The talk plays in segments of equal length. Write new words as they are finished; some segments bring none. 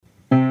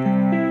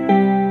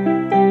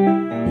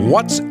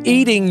What's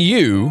eating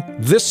you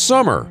this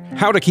summer?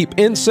 How to keep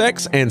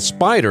insects and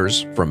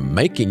spiders from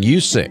making you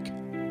sick.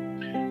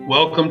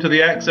 Welcome to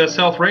the Access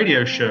Health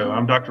Radio Show.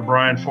 I'm Dr.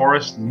 Brian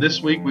Forrest, and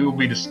this week we will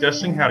be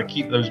discussing how to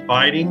keep those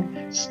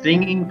biting,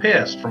 stinging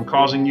pests from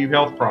causing you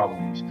health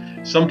problems.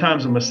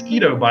 Sometimes a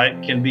mosquito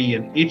bite can be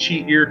an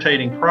itchy,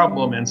 irritating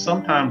problem, and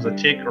sometimes a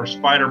tick or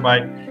spider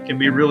bite can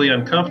be really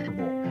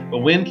uncomfortable. But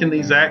when can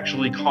these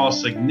actually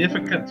cause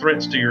significant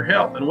threats to your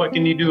health, and what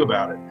can you do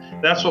about it?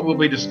 That's what we'll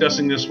be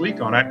discussing this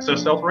week on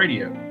Access Health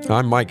Radio.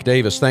 I'm Mike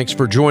Davis. Thanks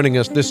for joining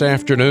us this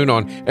afternoon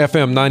on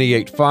FM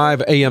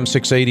 98.5, AM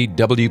 680,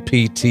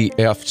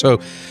 WPTF.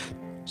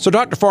 So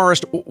Dr.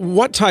 Forrest,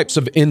 what types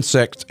of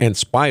insects and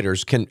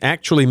spiders can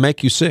actually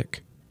make you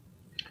sick?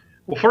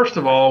 Well, first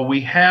of all, we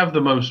have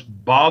the most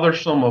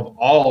bothersome of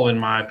all, in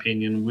my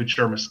opinion, which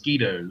are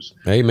mosquitoes.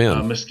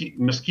 Amen.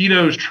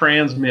 Mosquitoes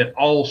transmit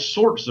all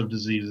sorts of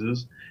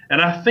diseases,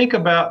 and I think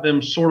about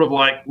them sort of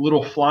like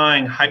little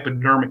flying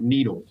hypodermic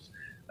needles.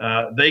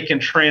 They can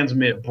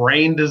transmit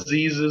brain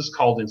diseases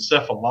called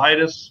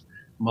encephalitis,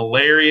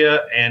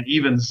 malaria, and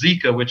even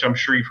Zika, which I'm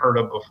sure you've heard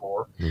of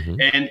before. Mm-hmm.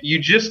 And you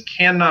just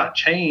cannot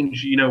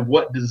change,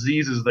 what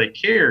diseases they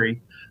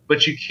carry,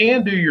 but you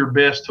can do your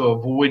best to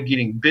avoid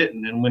getting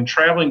bitten. And when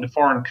traveling to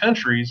foreign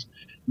countries,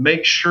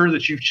 make sure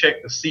that you've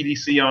checked the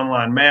CDC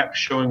online map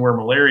showing where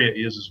malaria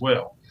is as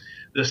well.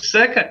 The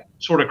second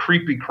sort of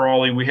creepy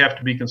crawly we have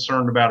to be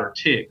concerned about are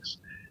ticks.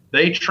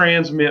 They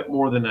transmit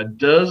more than a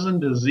dozen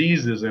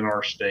diseases in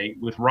our state,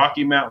 with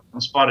Rocky Mountain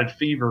spotted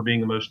fever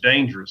being the most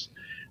dangerous.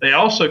 They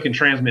also can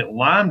transmit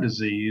Lyme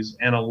disease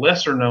and a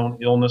lesser known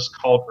illness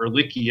called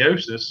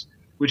ehrlichiosis,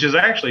 which is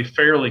actually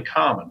fairly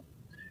common.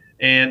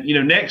 And,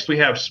 next we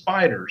have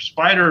spiders.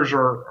 Spiders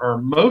are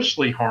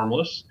mostly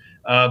harmless,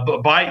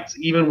 but bites,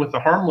 even with the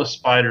harmless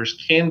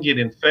spiders, can get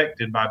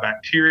infected by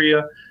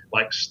bacteria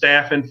like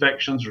staph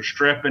infections or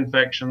strep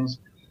infections.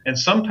 And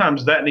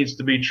sometimes that needs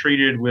to be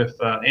treated with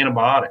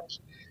antibiotics.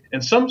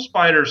 And some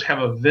spiders have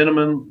a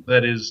venom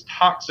that is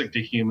toxic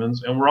to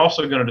humans, and we're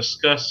also going to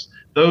discuss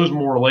those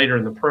more later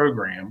in the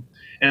program.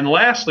 And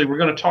lastly, we're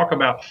going to talk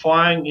about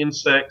flying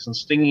insects and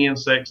stinging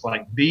insects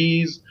like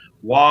bees,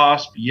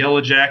 wasps,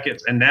 yellow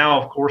jackets, and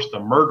now, of course, the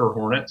murder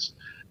hornets.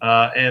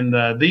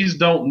 These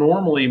don't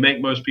normally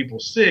make most people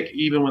sick,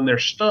 even when they're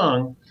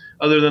stung,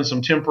 other than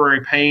some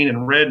temporary pain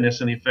and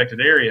redness in the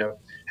affected area.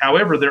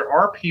 However, there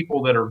are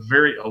people that are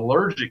very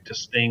allergic to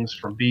stings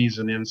from bees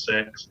and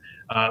insects,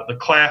 the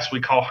class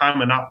we call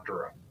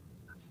Hymenoptera.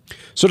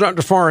 So,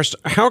 Dr. Forrest,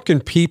 how can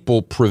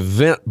people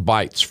prevent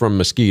bites from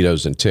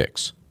mosquitoes and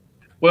ticks?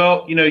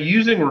 Well,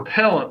 using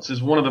repellents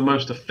is one of the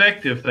most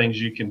effective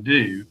things you can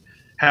do.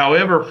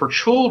 However, for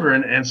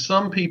children and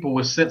some people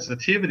with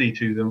sensitivity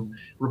to them,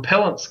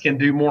 repellents can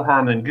do more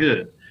harm than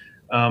good.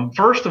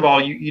 First of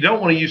all, you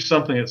don't want to use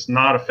something that's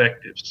not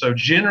effective. So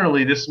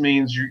generally, this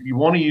means you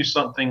want to use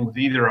something with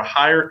either a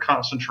higher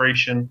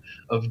concentration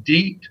of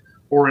DEET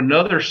or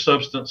another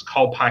substance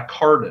called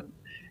picaridin.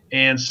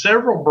 And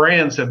several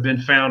brands have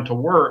been found to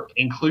work,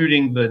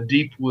 including the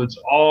Deepwoods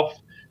Off,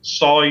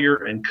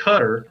 Sawyer, and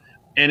Cutter.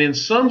 And in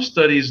some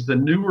studies, the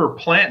newer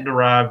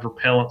plant-derived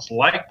repellents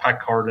like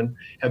picaridin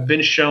have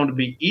been shown to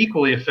be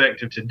equally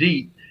effective to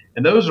DEET,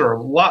 and those are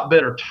a lot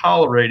better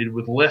tolerated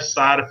with less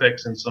side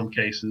effects in some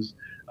cases,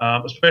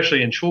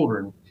 especially in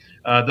children.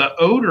 The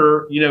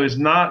odor, is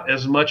not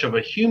as much of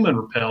a human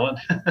repellent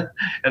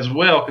as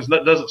well, because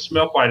that doesn't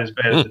smell quite as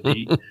bad as the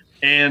DEET,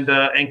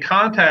 and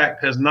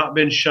contact has not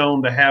been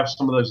shown to have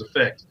some of those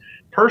effects.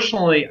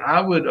 Personally,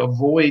 I would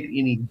avoid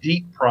any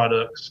DEET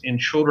products in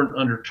children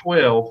under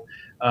 12.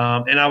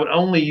 And I would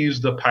only use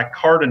the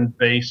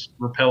picaridin-based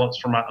repellents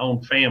for my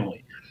own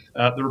family.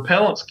 The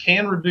repellents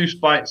can reduce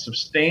bites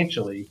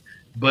substantially,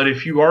 but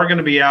if you are going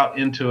to be out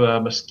into a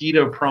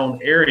mosquito-prone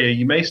area,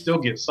 you may still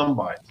get some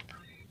bites.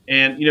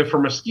 And, for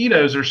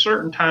mosquitoes, there's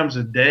certain times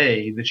of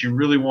day that you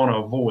really want to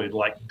avoid,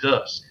 like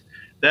dusk.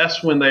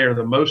 That's when they are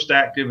the most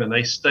active, and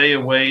they stay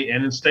away,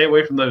 and then stay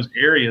away from those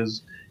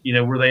areas,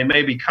 where they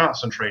may be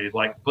concentrated,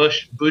 like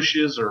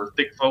bushes or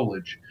thick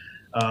foliage.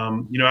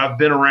 I've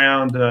been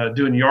around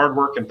doing yard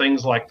work and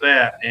things like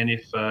that. And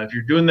if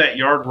you're doing that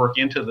yard work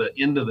into the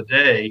end of the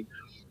day,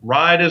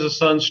 right as the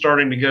sun's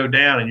starting to go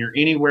down and you're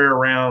anywhere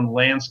around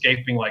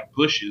landscaping like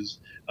bushes,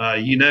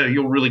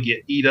 you'll really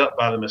get eat up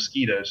by the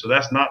mosquitoes. So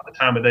that's not the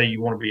time of day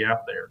you want to be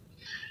out there.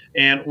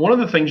 And one of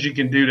the things you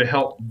can do to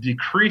help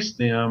decrease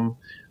them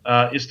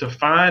is to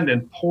find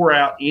and pour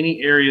out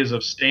any areas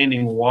of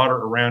standing water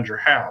around your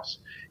house.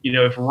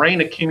 If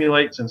rain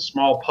accumulates in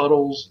small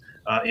puddles,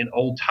 in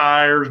old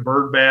tires,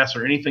 bird baths,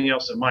 or anything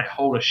else that might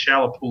hold a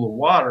shallow pool of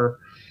water,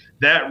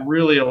 that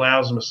really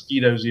allows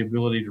mosquitoes the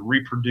ability to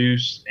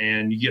reproduce,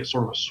 and you get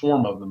sort of a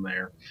swarm of them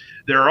there.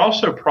 There are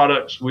also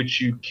products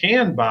which you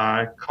can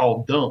buy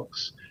called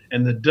dunks.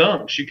 And the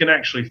dunks, you can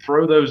actually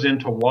throw those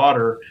into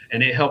water,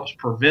 and it helps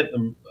prevent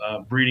them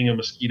breeding of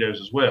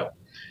mosquitoes as well.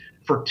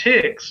 For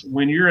ticks,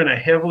 when you're in a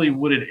heavily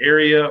wooded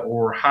area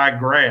or high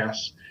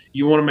grass,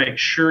 you want to make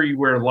sure you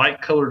wear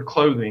light colored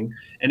clothing.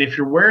 And if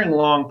you're wearing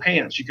long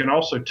pants, you can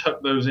also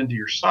tuck those into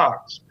your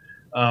socks.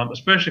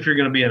 especially if you're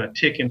going to be in a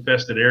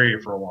tick-infested area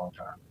for a long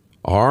time.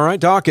 All right,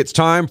 Doc, it's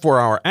time for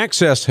our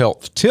Access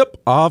Health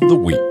Tip of the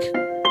Week.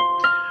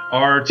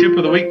 Our tip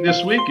of the week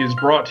this week is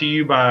brought to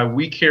you by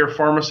We Care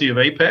Pharmacy of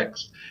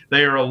Apex.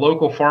 They are a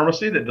local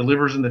pharmacy that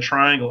delivers in the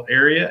Triangle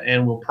area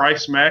and will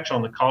price match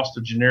on the cost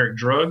of generic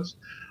drugs,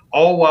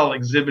 all while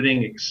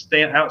exhibiting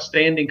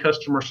outstanding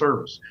customer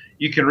service.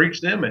 You can reach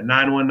them at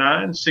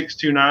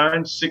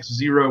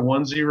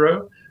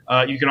 919-629-6010.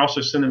 You can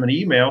also send them an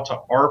email to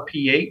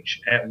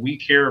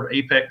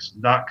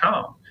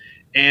rph@wecareofapex.com.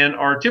 And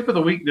our tip of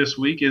the week this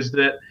week is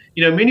that,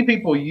 many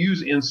people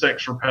use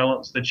insect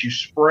repellents that you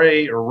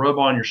spray or rub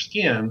on your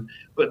skin,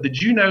 but did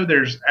you know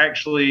there's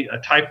actually a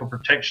type of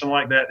protection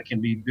like that that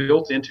can be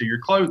built into your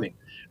clothing?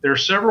 There are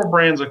several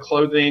brands of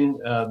clothing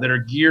that are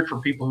geared for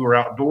people who are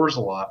outdoors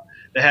a lot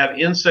that have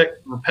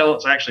insect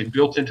repellents actually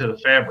built into the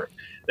fabric.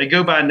 They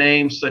go by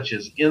names such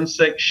as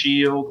Insect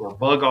Shield or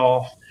Bug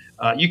Off.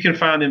 You can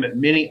find them at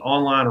many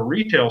online or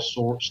retail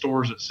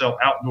stores that sell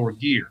outdoor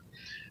gear.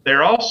 There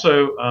are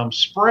also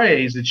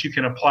sprays that you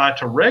can apply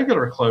to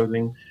regular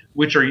clothing,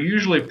 which are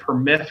usually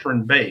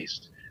permethrin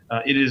based.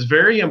 It is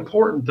very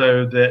important,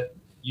 though, that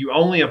you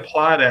only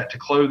apply that to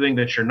clothing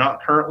that you're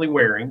not currently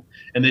wearing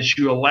and that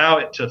you allow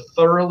it to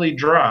thoroughly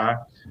dry,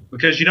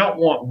 because you don't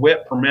want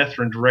wet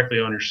permethrin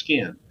directly on your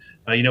skin.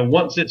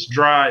 Once it's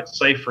dry, it's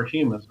safe for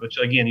humans, but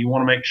again, you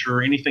want to make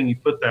sure anything you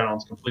put that on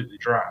is completely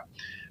dry.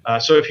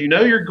 So if you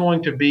know you're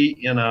going to be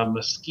in a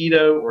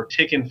mosquito or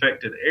tick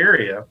infected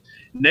area,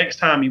 next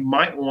time you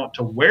might want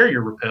to wear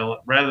your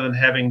repellent rather than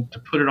having to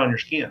put it on your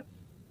skin.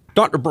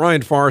 Dr.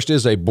 Brian Forrest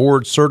is a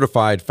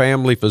board-certified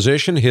family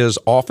physician. His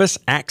office,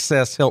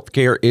 Access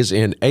Healthcare, is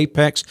in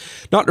Apex.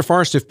 Dr.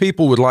 Forrest, if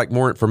people would like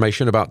more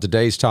information about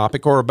today's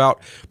topic or about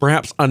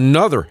perhaps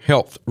another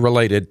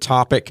health-related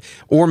topic,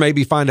 or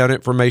maybe find out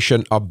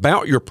information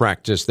about your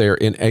practice there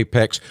in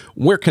Apex,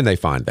 where can they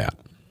find that?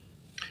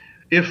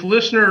 If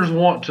listeners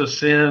want to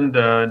send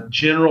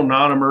general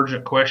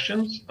non-emergent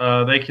questions,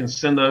 they can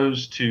send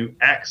those to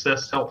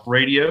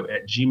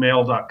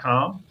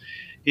accesshealthradio@gmail.com.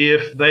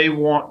 If they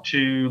want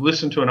to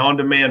listen to an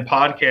on-demand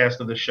podcast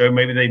of the show,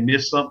 maybe they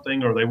missed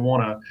something or they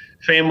want a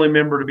family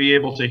member to be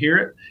able to hear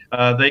it,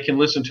 they can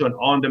listen to an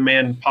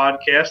on-demand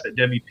podcast at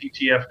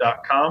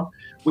WPTF.com.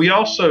 We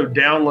also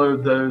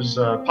download those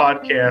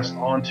podcasts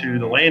onto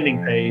the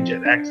landing page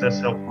at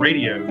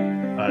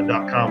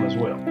accesshealthradio.com as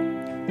well.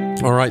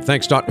 All right.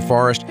 Thanks, Dr.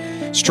 Forrest.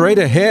 Straight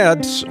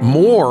ahead,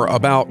 more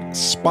about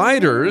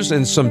spiders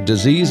and some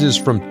diseases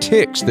from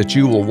ticks that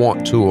you will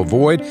want to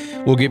avoid.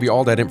 We'll give you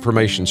all that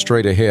information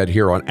straight ahead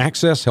here on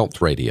Access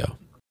Health Radio.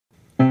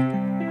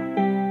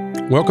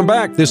 Welcome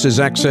back. This is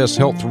Access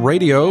Health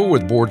Radio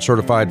with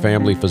board-certified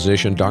family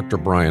physician Dr.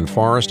 Brian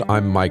Forrest.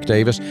 I'm Mike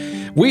Davis.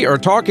 We are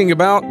talking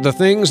about the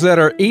things that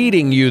are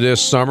eating you this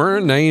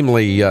summer,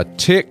 namely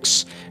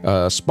ticks,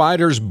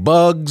 spiders,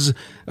 bugs,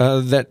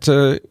 that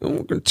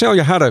tell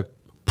you how to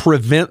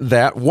prevent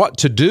that, what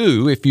to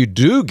do if you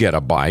do get a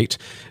bite.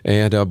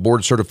 And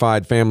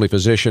board-certified family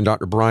physician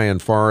Dr. Brian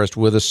Forrest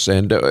with us.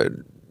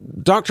 And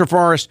Dr.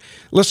 Forrest,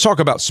 let's talk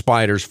about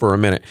spiders for a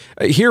minute.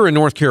 Here in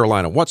North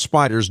Carolina, what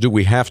spiders do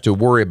we have to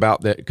worry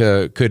about that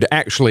could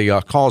actually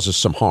cause us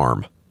some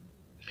harm?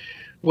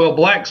 Well,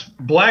 black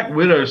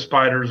widow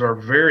spiders are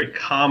very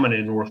common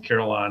in North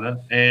Carolina,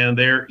 and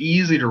they're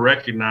easy to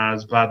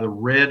recognize by the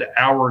red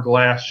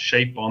hourglass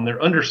shape on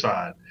their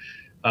underside.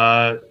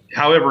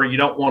 However, you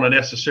don't want to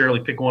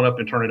necessarily pick one up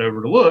and turn it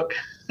over to look.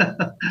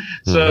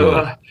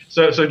 So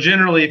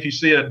generally, if you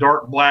see a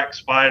dark black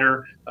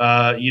spider,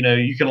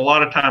 you can a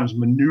lot of times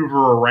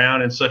maneuver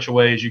around in such a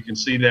way as you can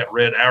see that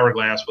red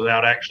hourglass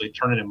without actually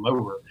turning them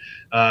over.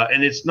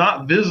 And it's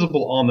not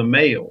visible on the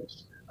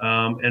males.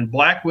 And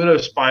black widow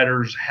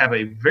spiders have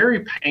a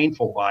very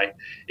painful bite.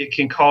 It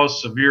can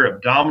cause severe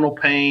abdominal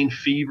pain,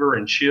 fever,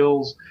 and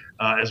chills,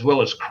 as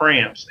well as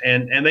cramps.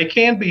 And they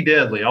can be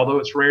deadly. Although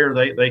it's rare,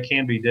 they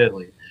can be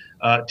deadly.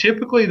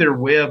 Typically, their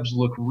webs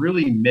look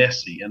really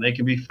messy, and they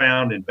can be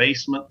found in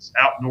basements,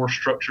 outdoor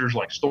structures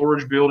like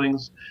storage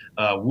buildings,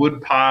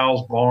 wood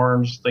piles,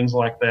 barns, things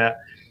like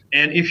that.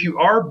 And if you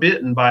are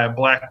bitten by a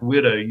black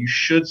widow, you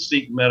should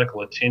seek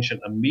medical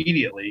attention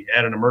immediately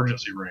at an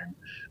emergency room.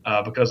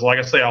 Because, like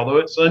I say, although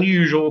it's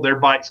unusual, their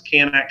bites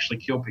can actually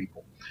kill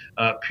people.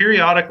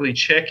 Periodically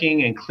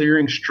checking and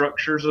clearing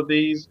structures of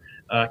these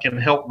can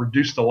help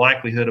reduce the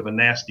likelihood of a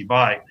nasty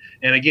bite.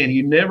 And again,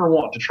 you never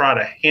want to try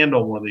to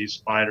handle one of these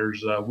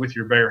spiders with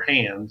your bare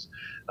hands.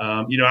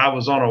 I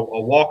was on a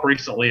walk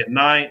recently at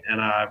night, and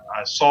I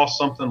saw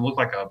something look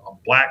like a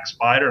black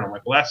spider, and I'm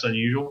like, well, that's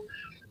unusual.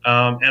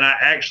 And I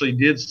actually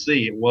did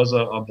see it was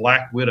a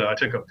black widow. I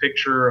took a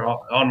picture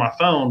on my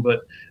phone,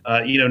 but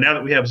now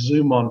that we have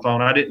Zoom on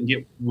phone, I didn't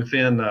get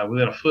within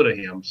a foot of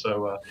him.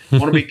 So I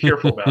want to be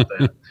careful about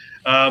that.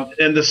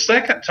 And the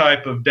second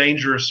type of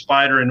dangerous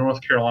spider in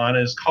North Carolina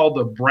is called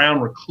the brown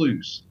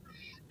recluse.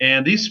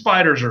 And these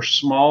spiders are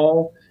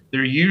small.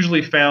 They're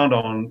usually not found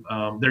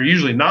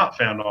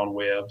on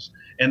webs,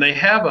 and they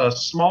have a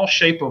small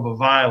shape of a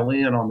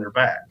violin on their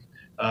back.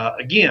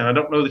 Again, I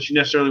don't know that you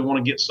necessarily want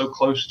to get so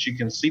close that you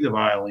can see the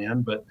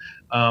violin, but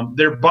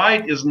their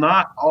bite is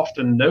not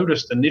often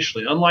noticed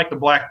initially. Unlike the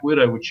black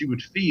widow, which you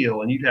would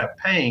feel and you'd have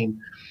pain,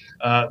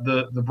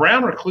 the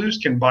brown recluse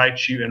can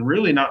bite you and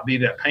really not be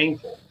that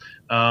painful.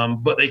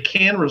 But they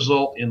can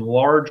result in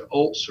large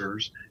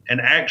ulcers and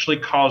actually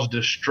cause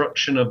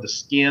destruction of the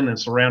skin and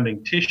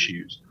surrounding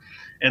tissues.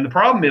 And the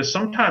problem is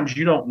sometimes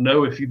you don't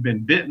know if you've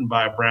been bitten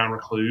by a brown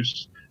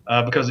recluse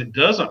because it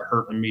doesn't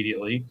hurt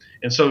immediately.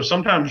 And so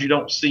sometimes you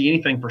don't see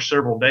anything for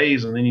several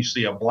days and then you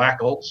see a black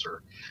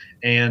ulcer.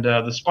 And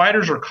the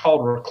spiders are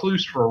called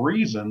recluse for a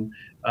reason.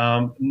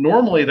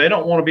 Normally, they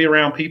don't want to be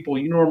around people.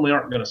 You normally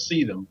aren't going to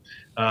see them.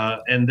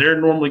 And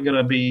they're normally going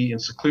to be in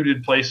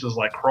secluded places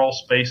like crawl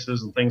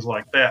spaces and things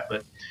like that.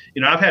 But,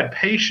 I've had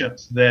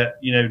patients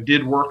that,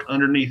 did work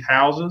underneath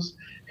houses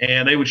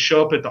and they would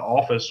show up at the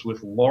office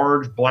with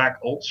large black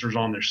ulcers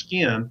on their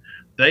skin.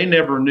 They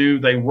never knew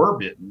they were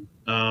bitten,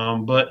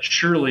 but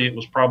surely it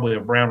was probably a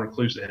brown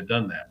recluse that had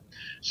done that.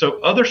 So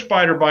other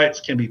spider bites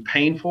can be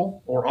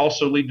painful or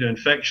also lead to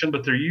infection,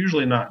 but they're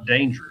usually not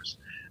dangerous.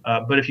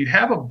 But if you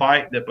have a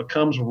bite that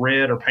becomes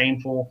red or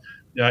painful,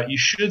 you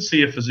should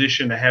see a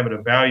physician to have it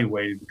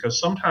evaluated because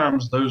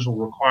sometimes those will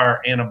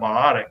require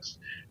antibiotics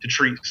to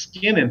treat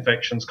skin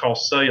infections called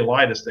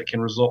cellulitis that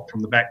can result from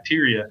the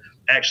bacteria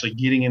actually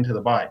getting into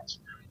the bites.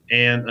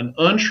 And an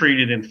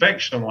untreated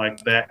infection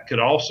like that could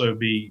also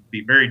be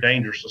very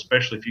dangerous,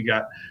 especially if you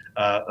got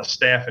a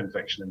staph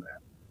infection in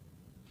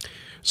that.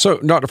 So,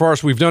 Dr.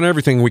 Forrest, we've done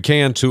everything we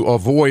can to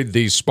avoid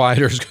these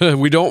spiders.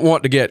 We don't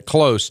want to get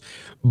close,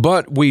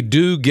 but we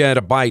do get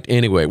a bite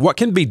anyway. What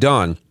can be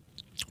done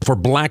for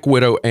black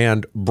widow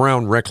and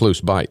brown recluse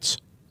bites?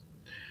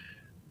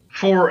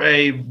 For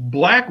a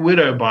black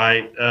widow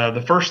bite,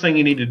 the first thing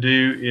you need to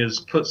do is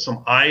put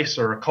some ice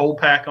or a cold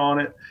pack on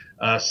it.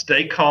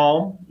 Stay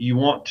calm. You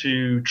want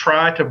to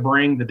try to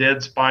bring the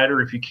dead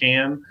spider, if you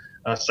can,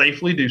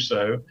 safely do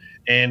so,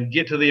 and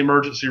get to the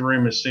emergency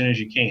room as soon as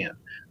you can.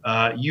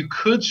 You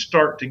could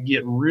start to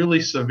get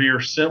really severe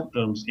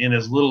symptoms in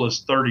as little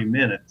as 30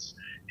 minutes,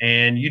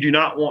 and you do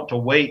not want to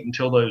wait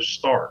until those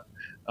start.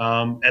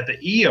 At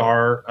the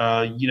ER,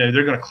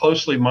 they're going to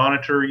closely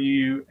monitor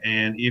you,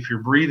 and if your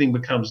breathing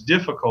becomes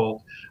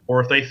difficult,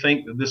 or if they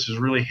think that this is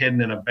really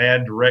heading in a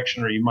bad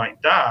direction or you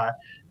might die,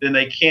 then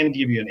they can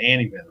give you an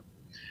antivenom.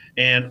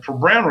 And for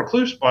brown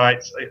recluse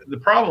bites, the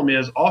problem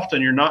is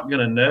often you're not going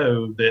to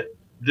know that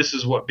this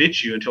is what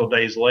bit you until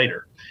days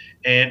later.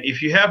 And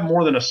if you have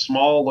more than a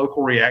small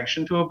local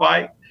reaction to a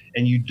bite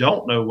and you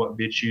don't know what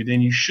bit you, then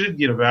you should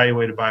get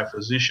evaluated by a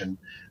physician.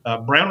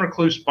 Brown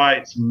recluse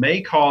bites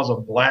may cause a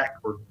black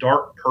or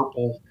dark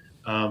purple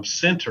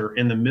center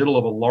in the middle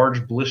of a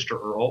large blister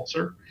or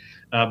ulcer,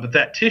 but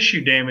that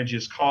tissue damage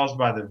is caused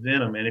by the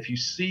venom. And if you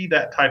see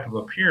that type of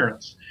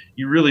appearance,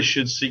 you really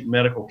should seek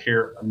medical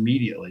care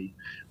immediately.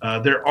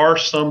 There are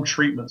some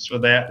treatments for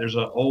that. There's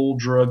an old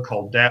drug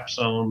called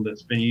Dapsone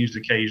that's been used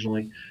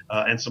occasionally,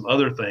 and some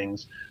other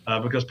things,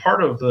 because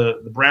part of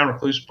the brown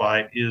recluse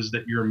bite is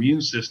that your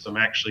immune system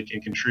actually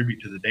can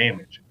contribute to the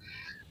damage.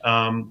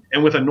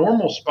 And with a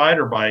normal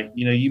spider bite,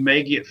 you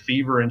may get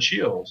fever and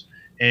chills.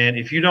 And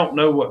if you don't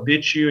know what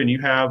bit you and you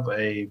have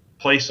a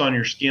place on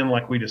your skin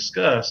like we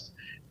discussed,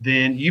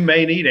 then you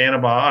may need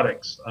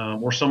antibiotics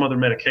or some other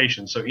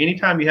medication. So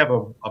anytime you have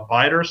a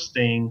bite or a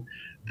sting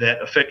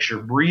that affects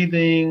your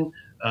breathing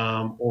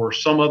or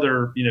some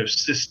other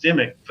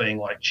systemic thing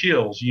like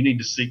chills, you need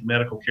to seek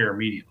medical care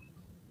immediately.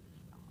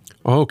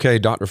 Okay,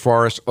 Dr.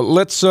 Forrest,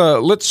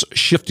 let's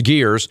shift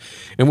gears,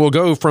 and we'll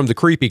go from the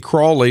creepy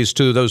crawlies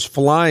to those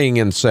flying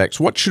insects.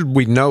 What should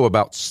we know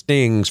about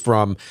stings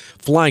from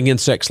flying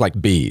insects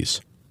like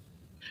bees?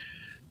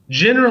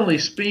 Generally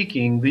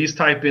speaking, these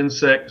type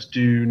insects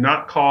do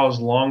not cause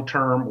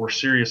long-term or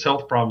serious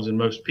health problems in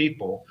most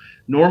people.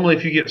 Normally,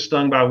 if you get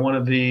stung by one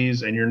of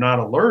these and you're not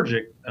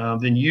allergic,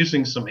 then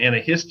using some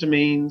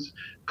antihistamines,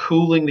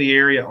 cooling the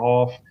area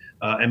off,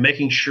 and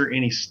making sure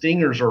any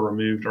stingers are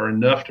removed are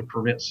enough to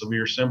prevent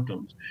severe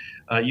symptoms.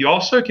 You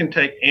also can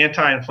take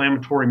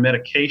anti-inflammatory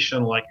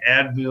medication like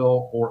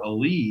Advil or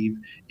Aleve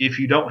if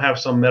you don't have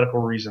some medical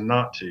reason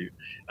not to.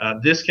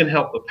 This can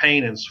help the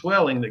pain and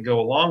swelling that go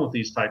along with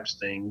these type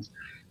stings.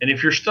 And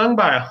if you're stung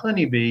by a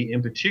honeybee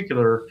in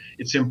particular,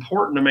 it's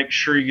important to make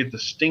sure you get the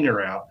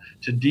stinger out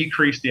to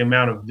decrease the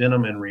amount of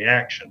venom and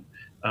reaction.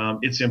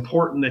 It's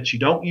important that you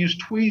don't use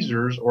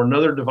tweezers or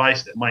another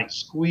device that might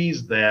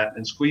squeeze that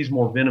and squeeze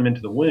more venom into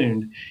the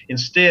wound.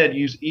 Instead,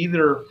 use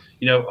either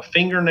a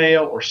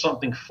fingernail or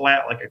something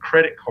flat like a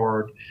credit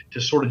card to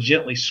sort of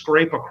gently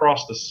scrape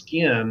across the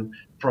skin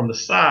from the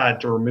side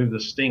to remove the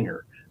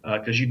stinger,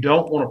 because you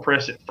don't want to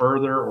press it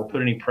further or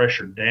put any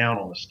pressure down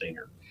on the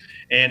stinger.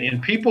 And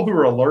in people who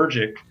are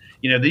allergic,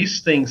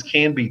 these things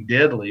can be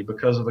deadly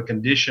because of a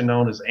condition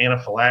known as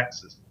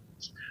anaphylaxis.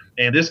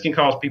 And this can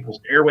cause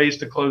people's airways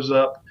to close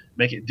up,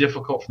 make it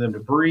difficult for them to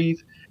breathe.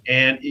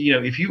 And,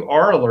 if you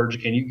are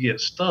allergic and you get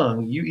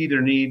stung, you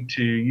either need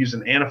to use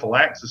an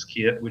anaphylaxis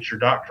kit, which your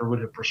doctor would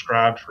have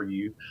prescribed for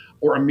you,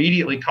 or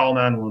immediately call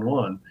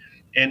 911.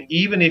 And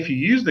even if you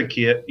use the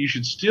kit, you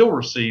should still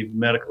receive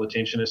medical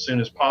attention as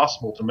soon as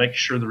possible to make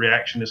sure the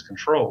reaction is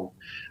controlled.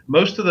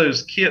 Most of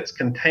those kits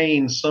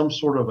contain some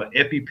sort of an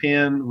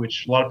EpiPen,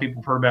 which a lot of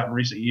people have heard about in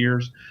recent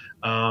years.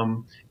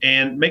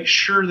 And make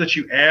sure that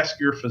you ask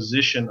your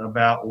physician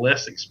about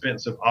less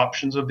expensive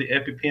options of the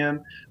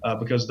EpiPen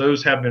because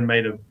those have been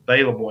made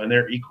available and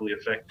they're equally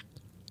effective.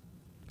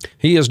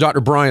 He is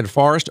Dr. Brian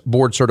Forrest,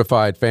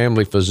 board-certified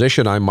family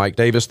physician. I'm Mike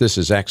Davis. This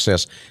is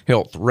Access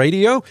Health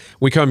Radio.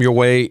 We come your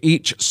way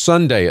each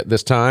Sunday at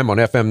this time on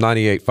FM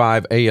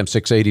 98.5, AM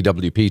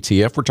 680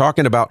 WPTF. We're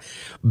talking about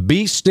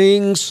bee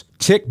stings,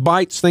 tick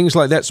bites, things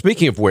like that.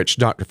 Speaking of which,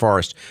 Dr.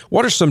 Forrest,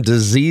 what are some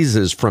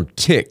diseases from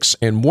ticks,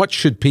 and what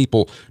should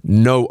people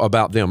know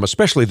about them,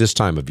 especially this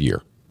time of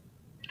year?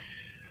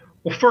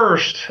 Well,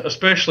 first,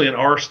 especially in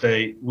our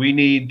state, we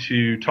need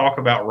to talk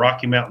about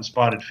Rocky Mountain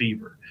spotted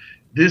fever.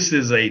 This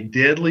is a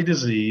deadly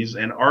disease,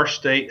 and our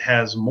state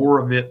has more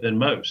of it than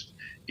most.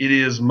 It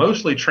is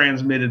mostly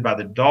transmitted by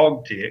the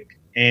dog tick,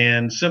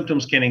 and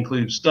symptoms can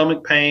include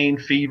stomach pain,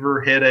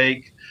 fever,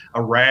 headache,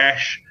 a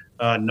rash,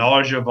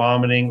 nausea,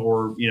 vomiting,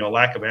 or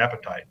lack of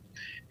appetite.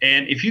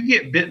 And if you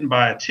get bitten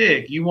by a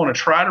tick, you want to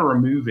try to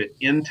remove it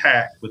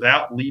intact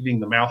without leaving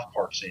the mouth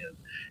parts in.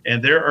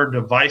 And there are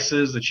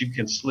devices that you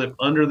can slip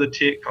under the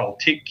tick called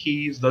tick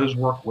keys. Those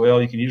work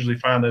well. You can usually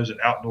find those at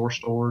outdoor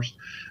stores.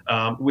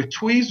 With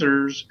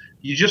tweezers,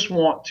 you just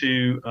want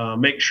to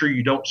make sure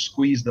you don't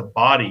squeeze the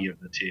body of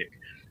the tick.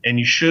 And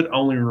you should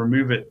only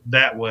remove it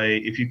that way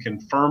if you can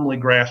firmly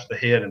grasp the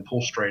head and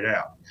pull straight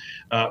out.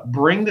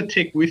 Bring the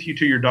tick with you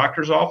to your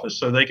doctor's office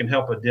so they can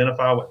help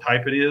identify what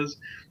type it is.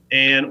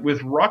 And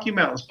with Rocky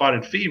Mountain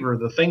spotted fever,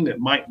 the thing that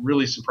might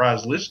really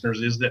surprise listeners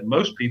is that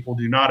most people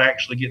do not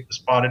actually get the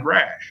spotted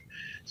rash.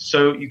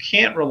 So you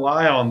can't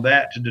rely on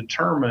that to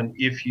determine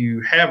if you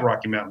have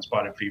Rocky Mountain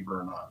spotted fever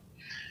or not.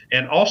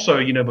 And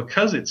also,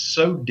 because it's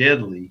so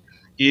deadly,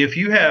 if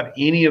you have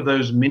any of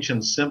those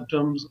mentioned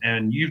symptoms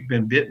and you've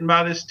been bitten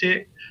by this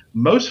tick,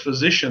 most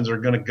physicians are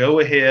going to go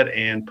ahead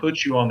and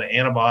put you on the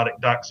antibiotic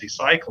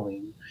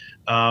doxycycline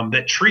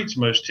that treats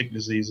most tick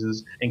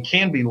diseases and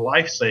can be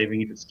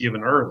life-saving if it's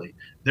given early.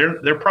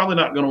 They're probably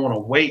not going to want to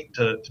wait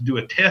to do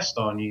a test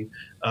on you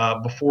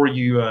before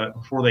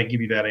they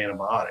give you that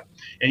antibiotic.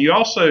 And you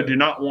also do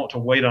not want to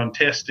wait on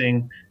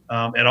testing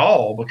at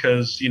all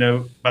because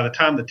by the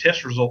time the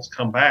test results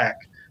come back,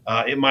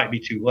 it might be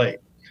too late.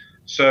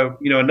 So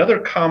another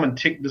common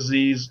tick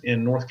disease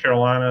in North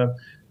Carolina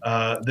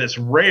that's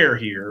rare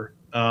here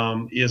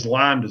is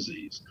Lyme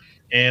disease.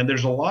 And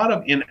there's a lot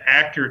of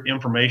inaccurate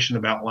information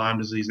about Lyme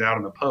disease out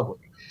in the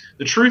public.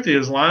 The truth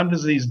is Lyme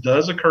disease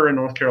does occur in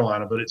North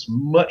Carolina, but it's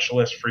much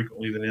less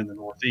frequently than in the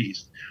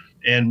Northeast.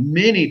 And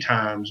many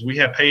times we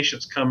have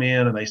patients come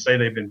in and they say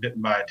they've been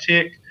bitten by a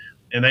tick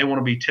and they want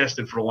to be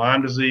tested for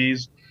Lyme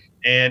disease.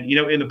 And,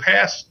 in the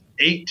past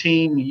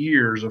 18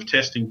 years of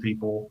testing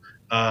people,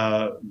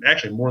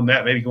 actually more than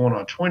that, maybe going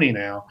on 20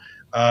 now,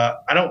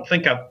 I don't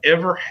think I've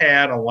ever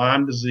had a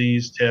Lyme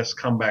disease test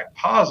come back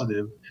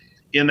positive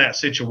in that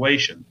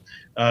situation.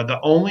 The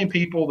only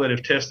people that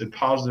have tested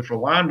positive for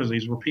Lyme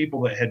disease were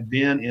people that had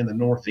been in the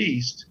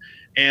Northeast,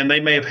 and they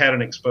may have had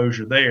an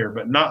exposure there,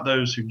 but not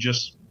those who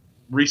just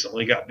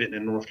recently got bitten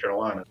in North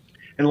Carolina.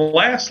 And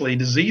lastly,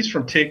 disease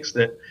from ticks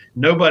that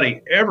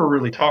nobody ever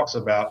really talks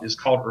about is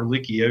called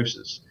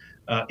ehrlichiosis.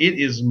 It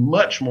is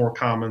much more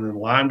common than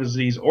Lyme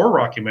disease or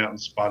Rocky Mountain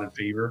spotted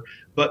fever,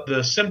 but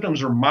the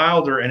symptoms are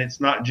milder and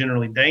it's not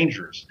generally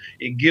dangerous.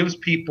 It gives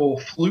people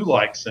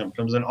flu-like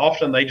symptoms, and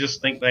often they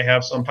just think they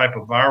have some type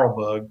of viral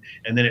bug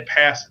and then it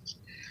passes.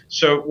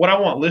 So what I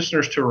want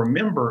listeners to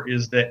remember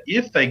is that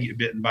if they get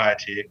bitten by a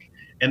tick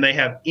and they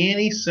have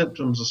any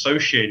symptoms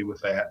associated with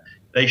that,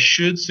 they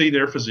should see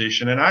their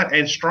physician,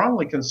 and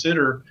strongly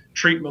consider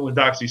treatment with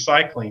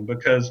doxycycline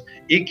because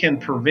it can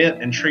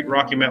prevent and treat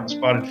Rocky Mountain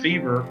spotted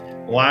fever,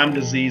 Lyme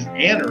disease,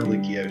 and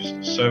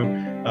ehrlichiosis. So,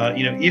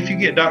 if you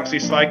get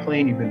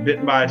doxycycline, you've been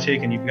bitten by a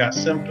tick, and you've got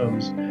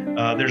symptoms,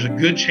 there's a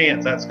good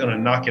chance that's going to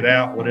knock it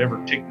out,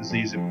 whatever tick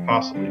disease it would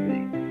possibly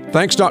be.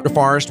 Thanks, Dr.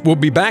 Forrest. We'll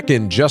be back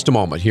in just a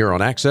moment here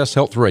on Access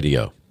Health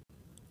Radio.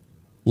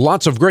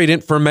 Lots of great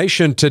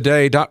information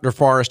today, Dr.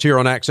 Forrest, here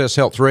on Access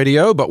Health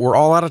Radio, but we're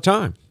all out of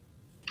time.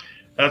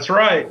 That's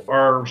right.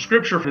 Our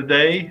scripture for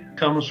today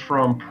comes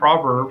from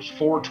Proverbs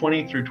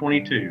 4:20 through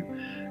 22.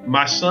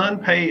 My son,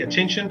 pay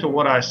attention to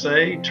what I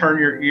say. Turn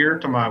your ear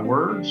to my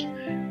words.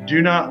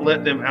 Do not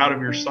let them out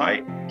of your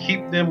sight.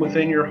 Keep them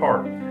within your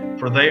heart,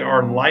 for they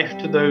are life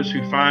to those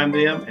who find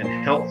them and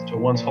health to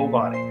one's whole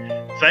body.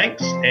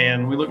 Thanks,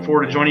 and we look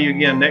forward to joining you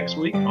again next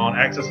week on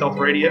Access Health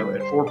Radio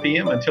at 4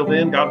 p.m. Until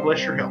then, God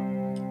bless your health.